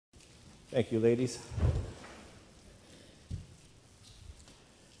Thank you, ladies.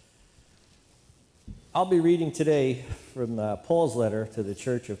 I'll be reading today from Paul's letter to the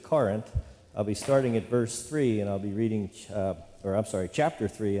church of Corinth. I'll be starting at verse 3, and I'll be reading, chapter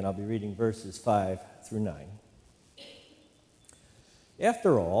 3, and I'll be reading verses 5 through 9.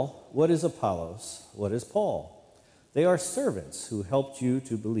 After all, what is Apollos? What is Paul? They are servants who helped you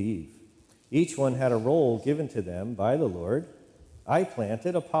to believe. Each one had a role given to them by the Lord. I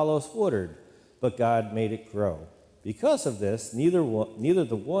planted, Apollos watered, but God made it grow. Because of this, neither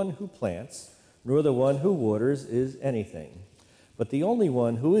the one who plants nor the one who waters is anything, but the only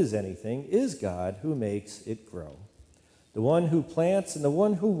one who is anything is God, who makes it grow. The one who plants and the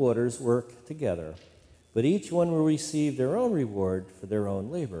one who waters work together, but each one will receive their own reward for their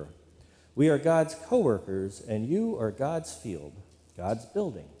own labor. We are God's co-workers, and you are God's field, God's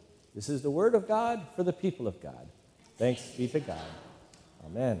building. This is the word of God for the people of God. Thanks be to God.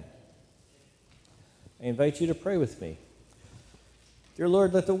 Amen. I invite you to pray with me. Dear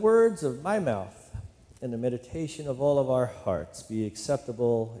Lord, let the words of my mouth and the meditation of all of our hearts be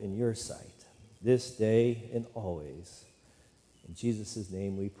acceptable in your sight, this day and always. In Jesus'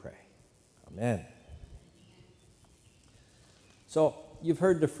 name we pray. Amen. So, you've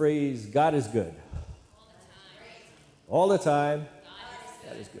heard the phrase, God is good. All the time.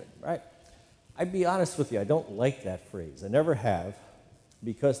 God is good, right? I'd be honest with you, I don't like that phrase. I never have,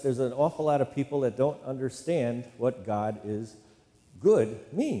 because there's an awful lot of people that don't understand what God is good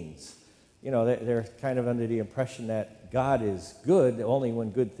means. You know, they're kind of under the impression that God is good only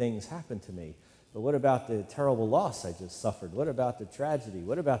when good things happen to me. But what about the terrible loss I just suffered? What about the tragedy?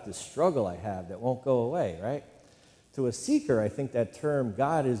 What about the struggle I have that won't go away, right? To a seeker, I think that term,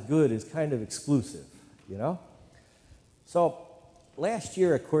 God is good, is kind of exclusive, you know? So last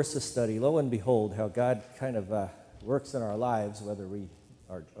year at Course of Study, lo and behold, how God kind of works in our lives, whether we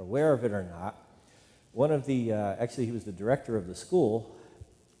are aware of it or not. One of the, actually he was the director of the school,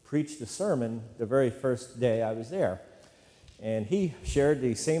 preached a sermon the very first day I was there. And he shared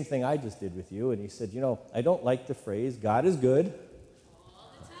the same thing I just did with you, and he said, you know, I don't like the phrase, God is good.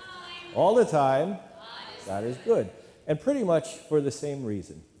 All the time. God is good. And pretty much for the same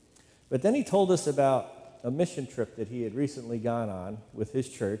reason. But then he told us about a mission trip that he had recently gone on with his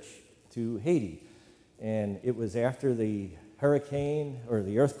church to Haiti. And it was after the hurricane, or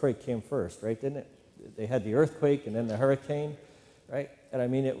the earthquake came first, right? Didn't it? They had the earthquake and then the hurricane, right? And I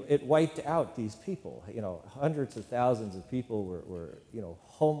mean, it wiped out these people. You know, hundreds of thousands of people were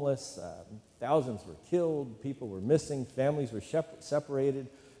homeless. Thousands were killed. People were missing. Families were separated.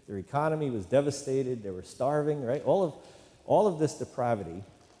 Their economy was devastated. They were starving, right? All of this depravity.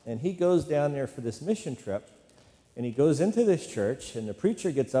 And he goes down there for this mission trip, and he goes into this church, and the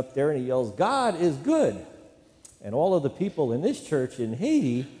preacher gets up there and he yells, God is good. And all of the people in this church in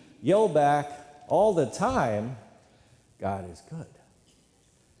Haiti yell back all the time, God is good.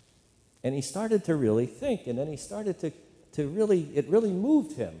 And he started to really think, and then he started to really, it really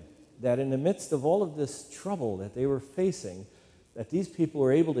moved him that in the midst of all of this trouble that they were facing, that these people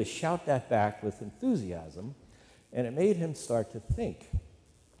were able to shout that back with enthusiasm, and it made him start to think.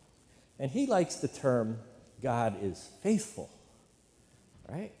 And he likes the term, God is faithful,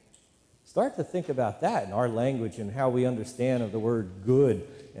 right? Start to think about that in our language and how we understand of the word good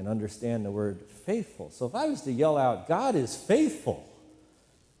and understand the word faithful. So if I was to yell out, God is faithful,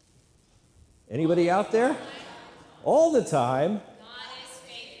 anybody out there? All the time. God is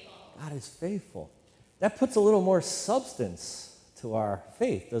faithful. God is faithful. That puts a little more substance to our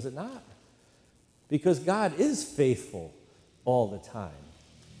faith, does it not? Because God is faithful all the time.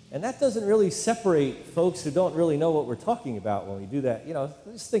 And that doesn't really separate folks who don't really know what we're talking about when we do that. You know,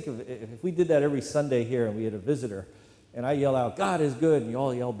 just think of if we did that every Sunday here and we had a visitor, and I yell out, God is good, and you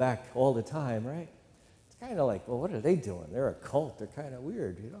all yell back all the time, right? It's kind of like, well, what are they doing? They're a cult. They're kind of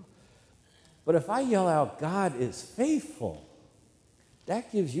weird, you know? But if I yell out, God is faithful,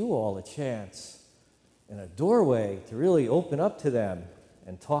 that gives you all a chance and a doorway to really open up to them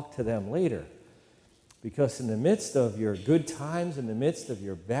and talk to them later. Because in the midst of your good times, in the midst of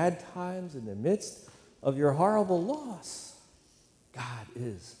your bad times, in the midst of your horrible loss, God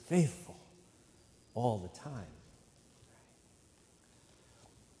is faithful all the time.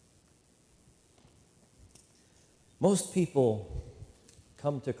 Most people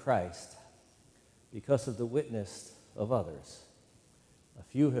come to Christ because of the witness of others. A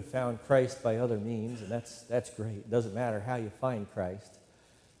few have found Christ by other means, and that's great. It doesn't matter how you find Christ.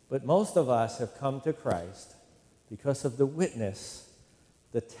 But most of us have come to Christ because of the witness,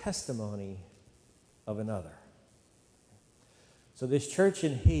 the testimony of another. So this church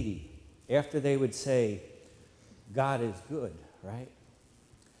in Haiti, after they would say, God is good, right?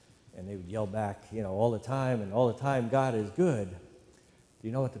 And they would yell back, all the time, and all the time, God is good. Do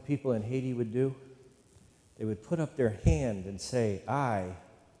you know what the people in Haiti would do? They would put up their hand and say, I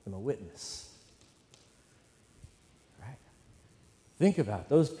am a witness. Right? Think about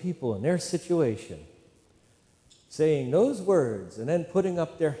those people in their situation saying those words and then putting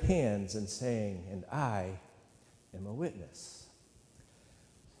up their hands and saying, and I am a witness.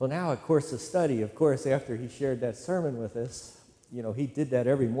 Well, now, at Course of Study, of course, after he shared that sermon with us, he did that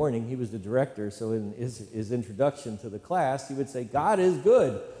every morning. He was the director, so in his introduction to the class, he would say, God is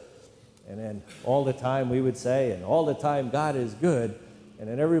good. And then all the time we would say, and all the time God is good. And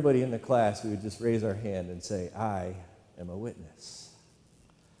then everybody in the class, we would just raise our hand and say, I am a witness.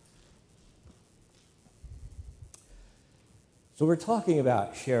 So we're talking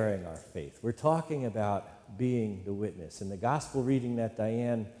about sharing our faith. We're talking about being the witness. And the gospel reading that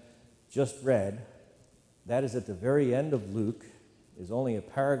Diane just read, that is at the very end of Luke. There's only a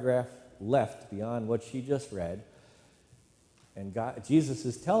paragraph left beyond what she just read. And Jesus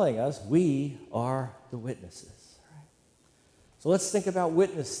is telling us we are the witnesses. Right? So let's think about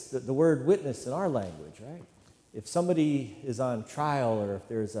witness, the word witness in our language, right? If somebody is on trial or if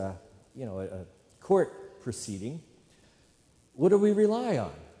there's a court proceeding, what do we rely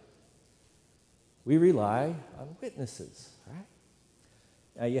on? We rely on witnesses, right?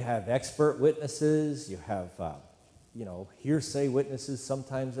 Now you have expert witnesses, you have hearsay witnesses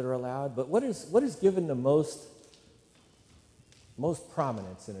sometimes that are allowed, but what is given the most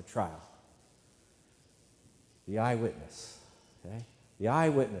prominence in a trial? The eyewitness, okay? The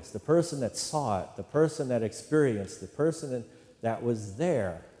eyewitness, the person that saw it, the person that experienced, the person that was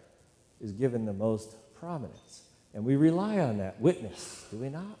there is given the most prominence. And we rely on that witness, do we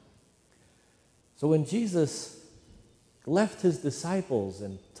not? So when Jesus left his disciples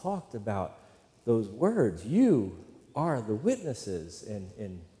and talked about those words, you are the witnesses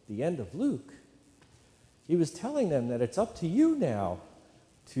in the end of Luke, he was telling them that it's up to you now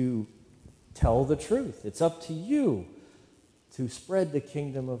to tell the truth. It's up to you to spread the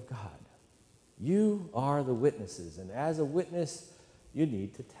kingdom of God. You are the witnesses, and as a witness, you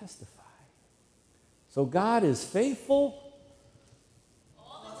need to testify. So God is faithful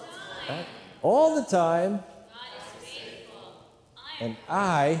all the time. Right? All the time. God is faithful. And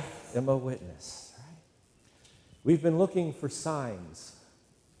I am a witness. Right? We've been looking for signs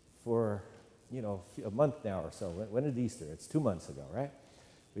for a month now or so. When did Easter? It's 2 months ago, right?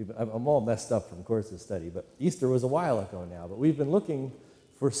 I'm all messed up from Course of Study, but Easter was a while ago now. But we've been looking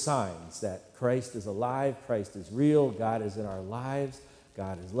for signs that Christ is alive, Christ is real, God is in our lives,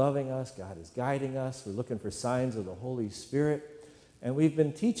 God is loving us, God is guiding us. We're looking for signs of the Holy Spirit. And we've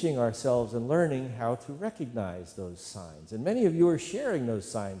been teaching ourselves and learning how to recognize those signs. And many of you are sharing those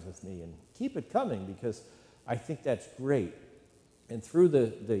signs with me, and keep it coming because I think that's great. And through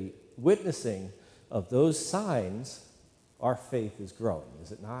the witnessing of those signs, our faith is growing,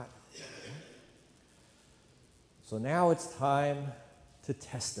 is it not? So now it's time to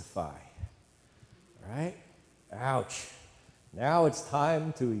testify, right? Ouch. Now it's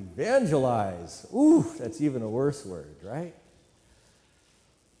time to evangelize. Ooh, that's even a worse word, right?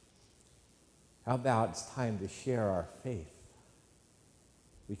 How about it's time to share our faith?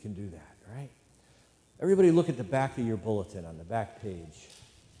 We can do that, right? Everybody look at the back of your bulletin on the back page.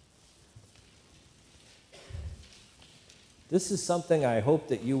 This is something I hope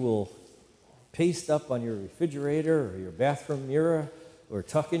that you will paste up on your refrigerator or your bathroom mirror or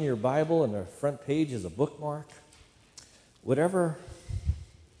tuck in your Bible and the front page as a bookmark. Whatever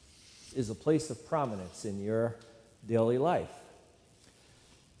is a place of prominence in your daily life.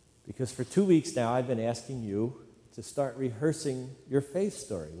 Because for 2 weeks now, I've been asking you to start rehearsing your faith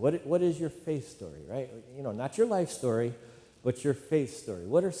story. What is your faith story, right? Not your life story, but your faith story.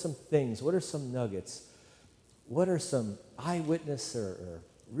 What are some things? What are some nuggets? What are some eyewitness or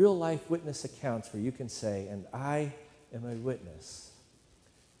real-life witness accounts where you can say, and I am a witness,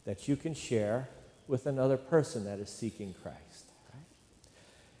 that you can share with another person that is seeking Christ, right?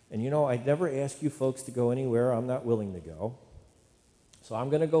 And I never ask you folks to go anywhere I'm not willing to go. So I'm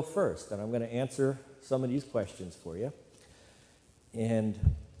going to go first, and I'm going to answer some of these questions for you. And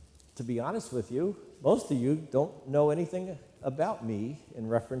to be honest with you, most of you don't know anything about me in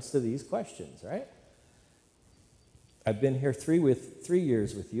reference to these questions, right? I've been here 3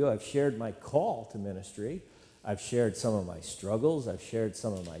 years with you. I've shared my call to ministry. I've shared some of my struggles. I've shared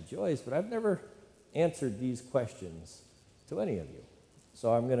some of my joys, but I've never answered these questions to any of you.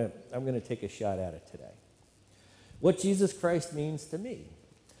 So I'm going to take a shot at it today. What Jesus Christ means to me.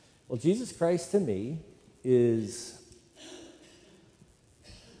 Well, Jesus Christ to me is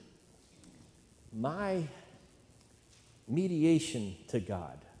my mediation to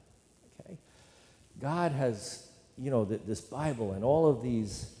God. God has, this Bible and all of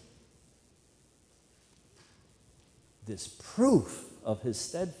this proof of his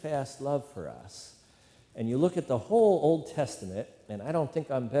steadfast love for us. And you look at the whole Old Testament, and I don't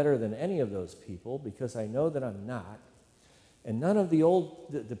think I'm better than any of those people because I know that I'm not. And none of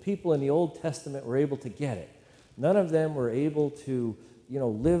the people in the Old Testament were able to get it. None of them were able to,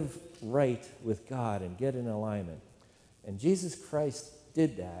 live right with God and get in alignment. And Jesus Christ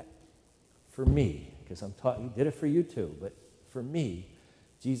did that for me, because he did it for you too, but for me,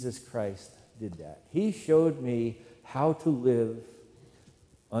 Jesus Christ did that. He showed me how to live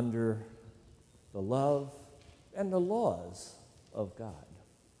under the love and the laws of God.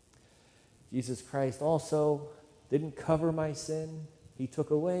 Jesus Christ also didn't cover my sin. He took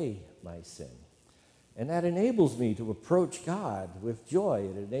away my sin. And that enables me to approach God with joy.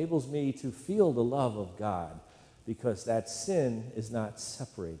 It enables me to feel the love of God because that sin is not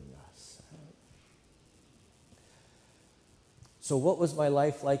separating us. So what was my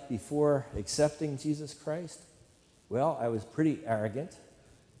life like before accepting Jesus Christ? Well, I was pretty arrogant.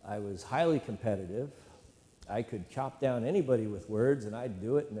 I was highly competitive. I could chop down anybody with words, and I'd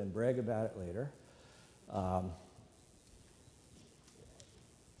do it and then brag about it later.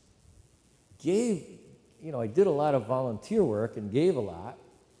 I did a lot of volunteer work and gave a lot,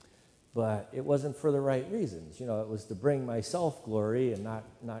 but it wasn't for the right reasons. It was to bring myself glory and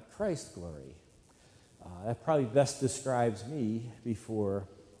not Christ's glory. That probably best describes me before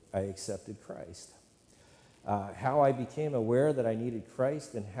I accepted Christ. How I became aware that I needed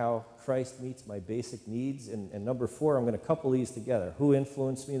Christ and how Christ meets my basic needs. And number 4, I'm going to couple these together. Who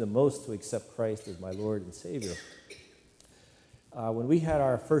influenced me the most to accept Christ as my Lord and Savior? When we had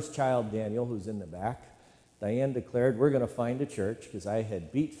our first child, Daniel, who's in the back, Diane declared, we're going to find a church, because I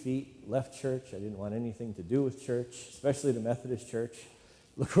had beat feet, left church. I didn't want anything to do with church, especially the Methodist church.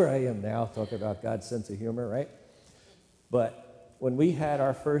 Look where I am now, talking about God's sense of humor, right? But when we had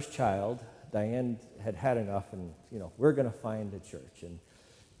our first child, Diane had enough, and, we're going to find a church. And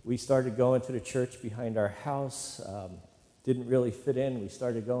we started going to the church behind our house. Didn't really fit in. We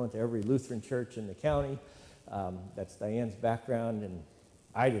started going to every Lutheran church in the county. That's Diane's background, and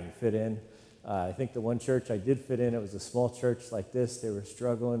I didn't fit in. I think the one church I did fit in, it was a small church like this. They were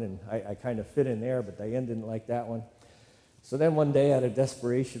struggling, and I kind of fit in there, but Diane didn't like that one. So then one day, out of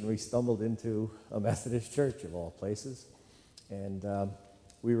desperation, we stumbled into a Methodist church, of all places. And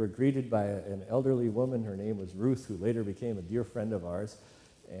we were greeted by an elderly woman. Her name was Ruth, who later became a dear friend of ours.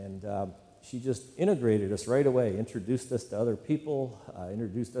 And she just integrated us right away, introduced us to other people,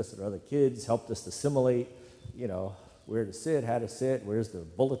 introduced us to other kids, helped us assimilate, where to sit, how to sit, where's the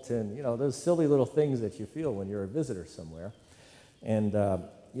bulletin, those silly little things that you feel when you're a visitor somewhere. And,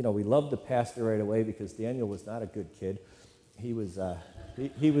 we loved the pastor right away because Daniel was not a good kid. He was ADD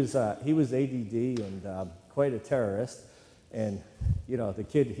and quite a terrorist. And, the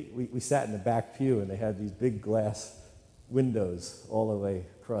kid, we sat in the back pew, and they had these big glass windows all the way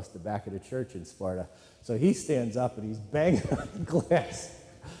across the back of the church in Sparta. So he stands up, and he's banging on the glass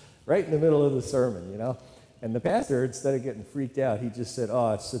right in the middle of the sermon, And the pastor, instead of getting freaked out, he just said,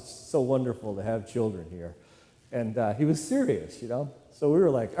 it's so wonderful to have children here. And he was serious, So we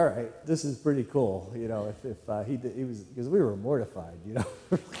were like, all right, this is pretty cool, if he did, because we were mortified,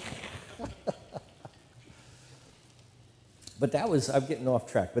 But I'm getting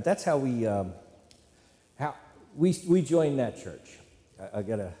off track, but that's how we joined that church. I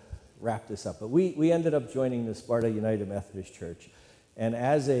got to wrap this up. But we ended up joining the Sparta United Methodist Church. And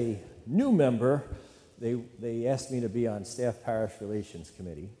as a new member, they asked me to be on Staff Parish Relations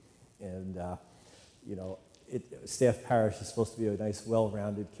Committee. And, Staff Parish is supposed to be a nice,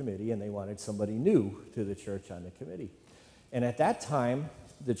 well-rounded committee, and they wanted somebody new to the church on the committee. And at that time,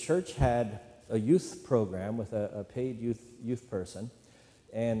 the church had a youth program with a paid youth person,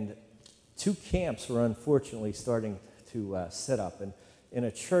 and 2 camps were unfortunately starting to set up. And in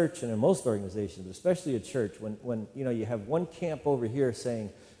a church, and in most organizations, but especially a church, when you have one camp over here saying,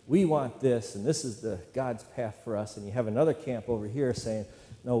 we want this, and this is God's path for us, and you have another camp over here saying,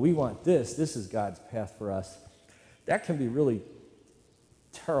 no, we want this is God's path for us, that can be really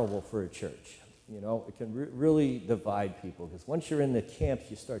terrible for a church. It can really divide people, because once you're in the camps,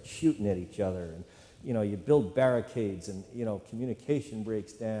 you start shooting at each other, and you build barricades, and communication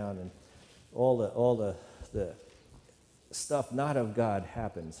breaks down, and all the stuff not of God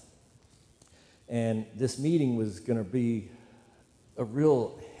happens. And this meeting was going to be a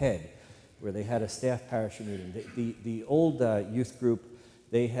real head, where they had a staff parish meeting. The old youth group,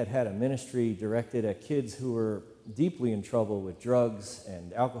 they had a ministry directed at kids who were deeply in trouble with drugs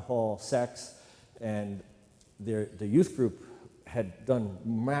and alcohol, sex, and the youth group had done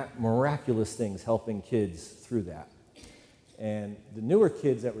miraculous things helping kids through that. And the newer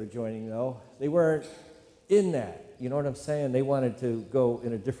kids that were joining, though, they weren't in that. You know what I'm saying? They wanted to go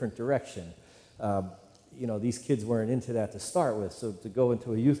in a different direction. These kids weren't into that to start with. So to go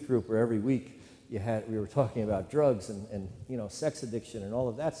into a youth group where every week we were talking about drugs and sex addiction and all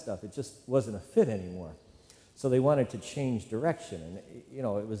of that stuff, it just wasn't a fit anymore. So they wanted to change direction. And,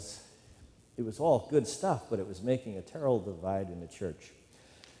 it was all good stuff, but it was making a terrible divide in the church.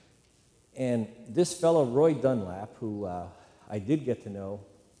 And this fellow, Roy Dunlap, who I did get to know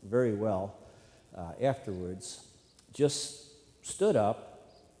very well afterwards, just stood up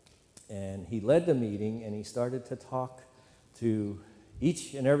and he led the meeting and he started to talk to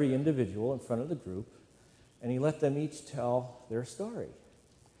each and every individual in front of the group, and he let them each tell their story.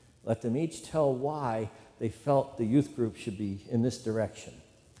 Let them each tell why they felt the youth group should be in this direction.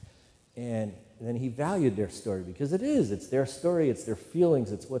 And then he valued their story, because it's their story, it's their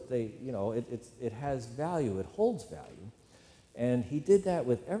feelings, it's what they, it has value, it holds value. And he did that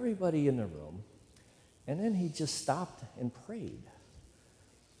with everybody in the room, and then he just stopped and prayed.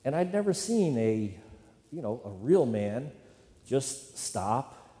 And I'd never seen a real man just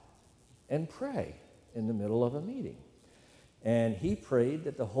stop and pray in the middle of a meeting. And he prayed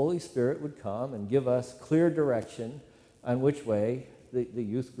that the Holy Spirit would come and give us clear direction on which way the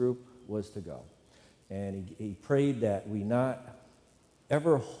youth group was to go. And he prayed that we not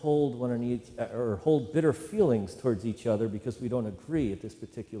ever hold bitter feelings towards each other because we don't agree at this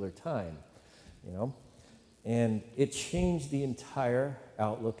particular time, And it changed the entire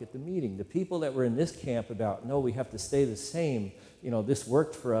outlook at the meeting. The people that were in this camp about, no, we have to stay the same, this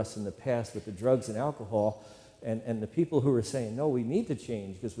worked for us in the past with the drugs and alcohol, and the people who were saying, no, we need to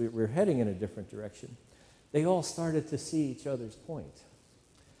change because we're heading in a different direction, they all started to see each other's point.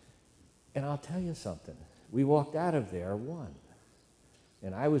 And I'll tell you something. We walked out of there one.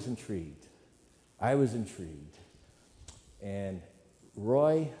 And I was intrigued. And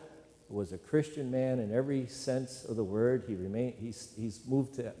Roy was a Christian man in every sense of the word. He's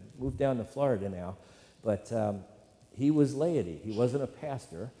moved down to Florida now. But he was laity. He wasn't a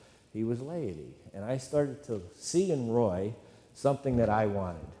pastor. He was laity. And I started to see in Roy something that I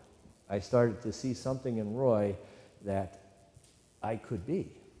wanted. I started to see something in Roy that I could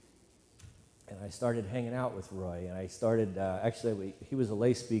be. And I started hanging out with Roy, and I started, he was a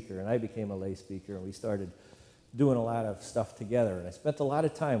lay speaker, and I became a lay speaker, and we started doing a lot of stuff together. And I spent a lot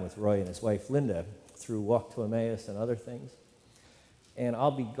of time with Roy and his wife, Linda, through Walk to Emmaus and other things. And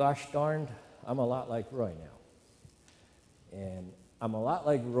I'll be gosh darned, I'm a lot like Roy now. And I'm a lot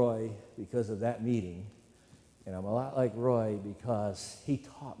like Roy because of that meeting, and I'm a lot like Roy because he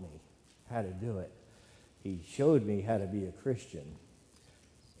taught me how to do it. He showed me how to be a Christian.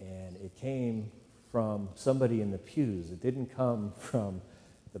 And it came from somebody in the pews. It didn't come from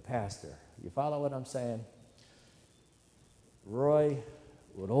the pastor. You follow what I'm saying? Roy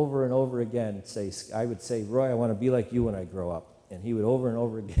would over and over again say, I would say, Roy, I want to be like you when I grow up. And he would over and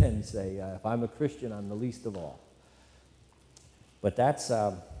over again say, if I'm a Christian, I'm the least of all. But that's,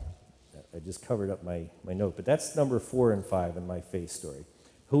 I just covered up my note, but that's number 4 and 5 in my faith story.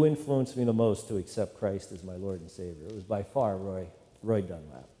 Who influenced me the most to accept Christ as my Lord and Savior? It was by far Roy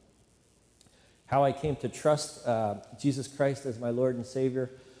Dunlap. How I came to trust Jesus Christ as my Lord and Savior,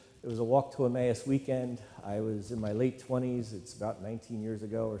 it was a Walk to Emmaus weekend. I was in my late 20s. It's about 19 years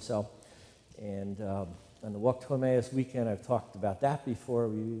ago or so. And on the Walk to Emmaus weekend, I've talked about that before.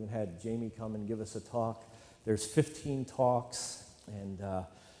 We even had Jamie come and give us a talk. There's 15 talks, and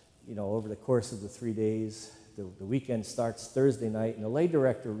over the course of the 3 days, the weekend starts Thursday night, and the lay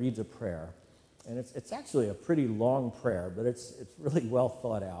director reads a prayer. And it's actually a pretty long prayer, but it's really well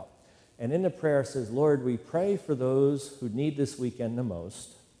thought out. And in the prayer it says, Lord, we pray for those who need this weekend the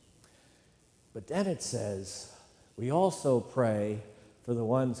most. But then it says, we also pray for the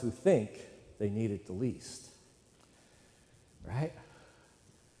ones who think they need it the least. Right?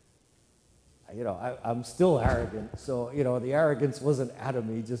 I'm still arrogant, so, the arrogance wasn't out of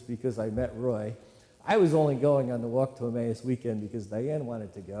me just because I met Roy. I was only going on the Walk to Emmaus weekend because Diane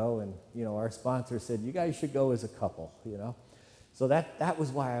wanted to go, and, our sponsor said, you guys should go as a couple, So that was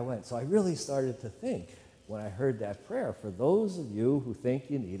why I went. So I really started to think when I heard that prayer, for those of you who think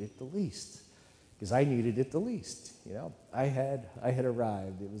you need it the least, because I needed it the least. I had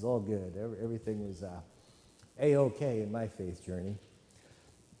arrived. It was all good. Everything was A-okay in my faith journey.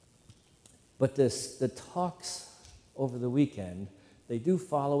 But the talks over the weekend, they do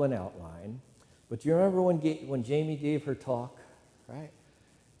follow an outline. But do you remember when Jamie gave her talk, right?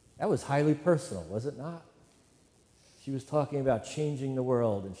 That was highly personal, was it not? She was talking about changing the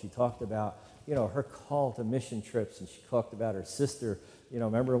world, and she talked about her call to mission trips, and she talked about her sister.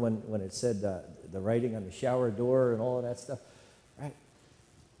 Remember when it said the writing on the shower door and all of that stuff, right?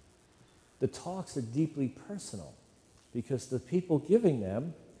 The talks are deeply personal because the people giving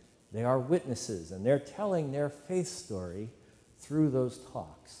them, they are witnesses, and they're telling their faith story through those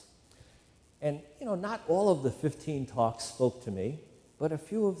talks. And, not all of the 15 talks spoke to me, but a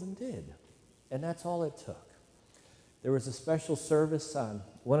few of them did. And that's all it took. There was a special service on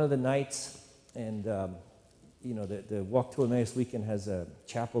one of the nights, and, the Walk to Emmaus weekend has a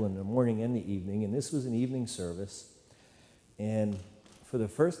chapel in the morning and the evening, and this was an evening service. And for the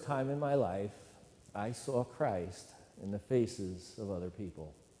first time in my life, I saw Christ in the faces of other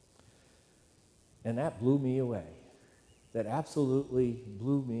people. And that blew me away. That absolutely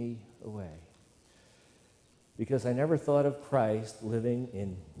blew me away. Because I never thought of Christ living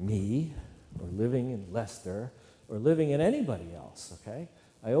in me, or living in Lester, or living in anybody else, okay?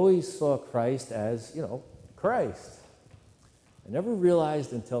 I always saw Christ as, Christ. I never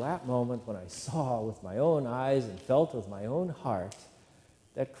realized until that moment when I saw with my own eyes and felt with my own heart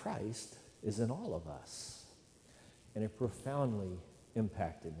that Christ is in all of us. And it profoundly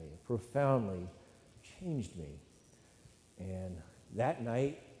impacted me. It profoundly changed me. And that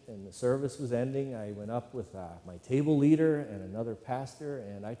night, and the service was ending, I went up with my table leader and another pastor,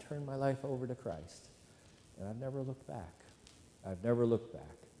 and I turned my life over to Christ. And I've never looked back. I've never looked back.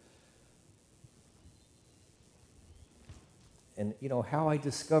 And, how I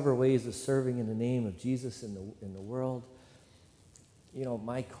discover ways of serving in the name of Jesus in the world,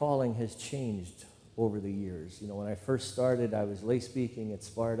 my calling has changed over the years. When I first started, I was lay speaking at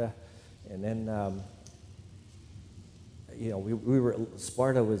Sparta, and then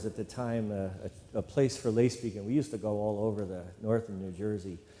Sparta was at the time a place for lay speaking. We used to go all over the north of New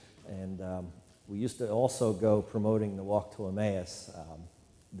Jersey, and we used to also go promoting the Walk to Emmaus,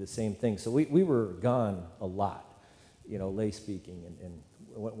 the same thing. So we were gone a lot, lay speaking in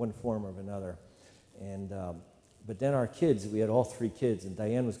one form or another. And but then our kids, we had all 3 kids, and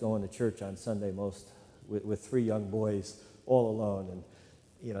Diane was going to church on Sunday with 3 young boys all alone,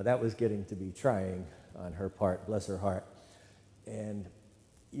 and that was getting to be trying on her part, bless her heart. And,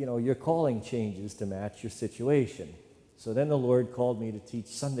 your calling changes to match your situation. So then the Lord called me to teach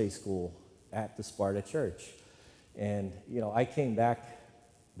Sunday school at the Sparta church. And, I came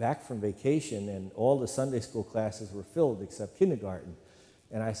back from vacation, and all the Sunday school classes were filled except kindergarten.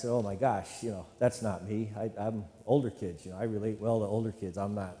 And I said, oh my gosh, that's not me. I'm older kids. I relate well to older kids.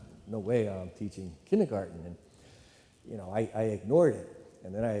 No way I'm teaching kindergarten. And, I ignored it.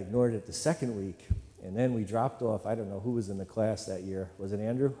 And then I ignored it the second week. And then we dropped off. I don't know who was in the class that year. Was it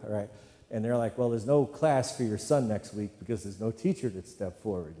Andrew? All right. And they're like, well, there's no class for your son next week because there's no teacher that stepped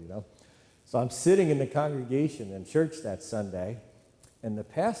forward, So I'm sitting in the congregation in church that Sunday, and the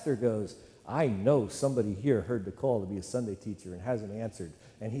pastor goes, I know somebody here heard the call to be a Sunday teacher and hasn't answered.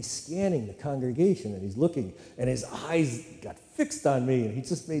 And he's scanning the congregation, and he's looking, and his eyes got fixed on me, and he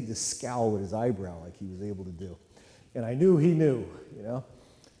just made this scowl with his eyebrow like he was able to do. And I knew he knew,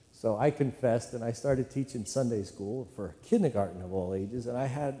 So I confessed, and I started teaching Sunday school for kindergarten of all ages, and I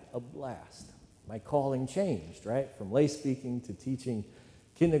had a blast. My calling changed, right? From lay speaking to teaching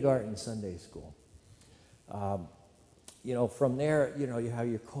kindergarten Sunday school. From there, how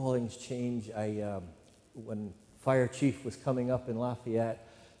your callings change. When fire chief was coming up in Lafayette,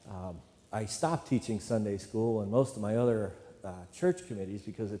 I stopped teaching Sunday school and most of my other church committees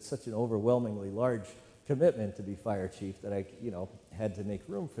because it's such an overwhelmingly large commitment to be fire chief that I, had to make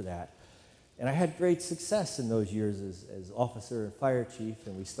room for that. And I had great success in those years as officer and fire chief,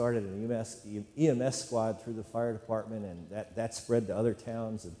 and we started an EMS squad through the fire department, and that spread to other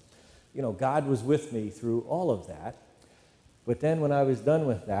towns. And, God was with me through all of that. But then when I was done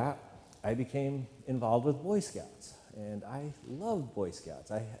with that, I became involved with Boy Scouts. And I loved Boy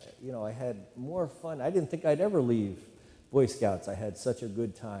Scouts. I had more fun. I didn't think I'd ever leave Boy Scouts. I had such a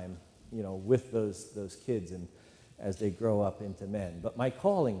good time, with those kids and as they grow up into men. But my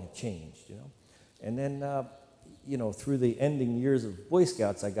calling changed, And then, through the ending years of Boy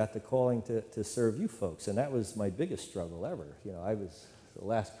Scouts, I got the calling to serve you folks. And that was my biggest struggle ever. I was the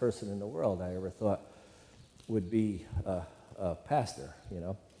last person in the world I ever thought would be a pastor,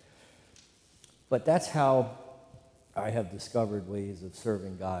 But that's how I have discovered ways of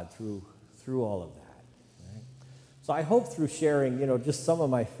serving God through all of that. Right? So I hope through sharing, just some of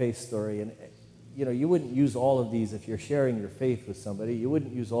my faith story, and you wouldn't use all of these if you're sharing your faith with somebody. You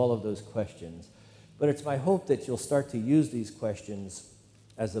wouldn't use all of those questions. But it's my hope that you'll start to use these questions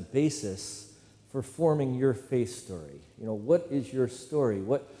as a basis for forming your faith story. What is your story?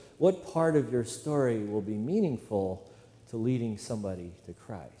 What part of your story will be meaningful to leading somebody to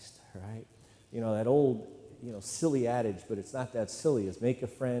Christ, right? that old, silly adage, but it's not that silly, is make a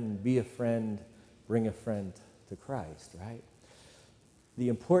friend, be a friend, bring a friend to Christ, right? The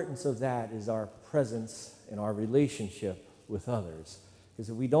importance of that is our presence and our relationship with others. Because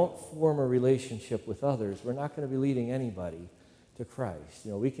if we don't form a relationship with others, we're not going to be leading anybody to Christ.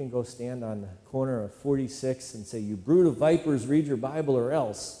 We can go stand on the corner of 46 and say, "You brood of vipers, read your Bible or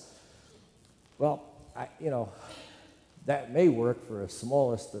else." Well, that may work for a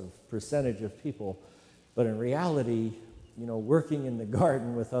smallest of percentage of people, but in reality, working in the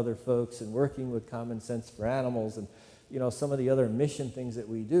garden with other folks and working with Common Sense for Animals and some of the other mission things that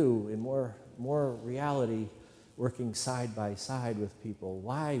we do, in more reality, working side by side with people,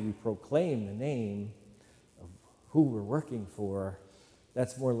 why we proclaim the name of who we're working for,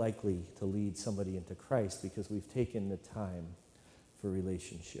 that's more likely to lead somebody into Christ because we've taken the time for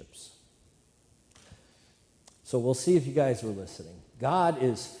relationships. So we'll see if you guys were listening. God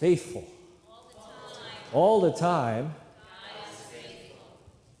is faithful. All the time. God is faithful.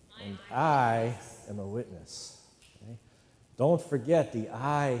 And I am a witness. Okay? Don't forget the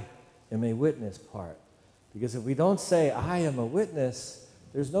I am a witness part. Because if we don't say I am a witness,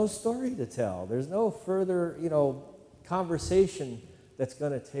 there's no story to tell. There's no further, conversation that's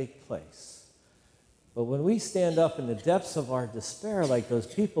going to take place. But when we stand up in the depths of our despair like those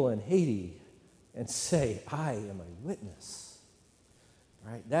people in Haiti and say, I am a witness,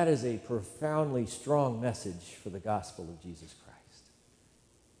 right? That is a profoundly strong message for the gospel of Jesus Christ.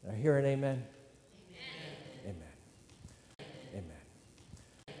 Now, hear an amen?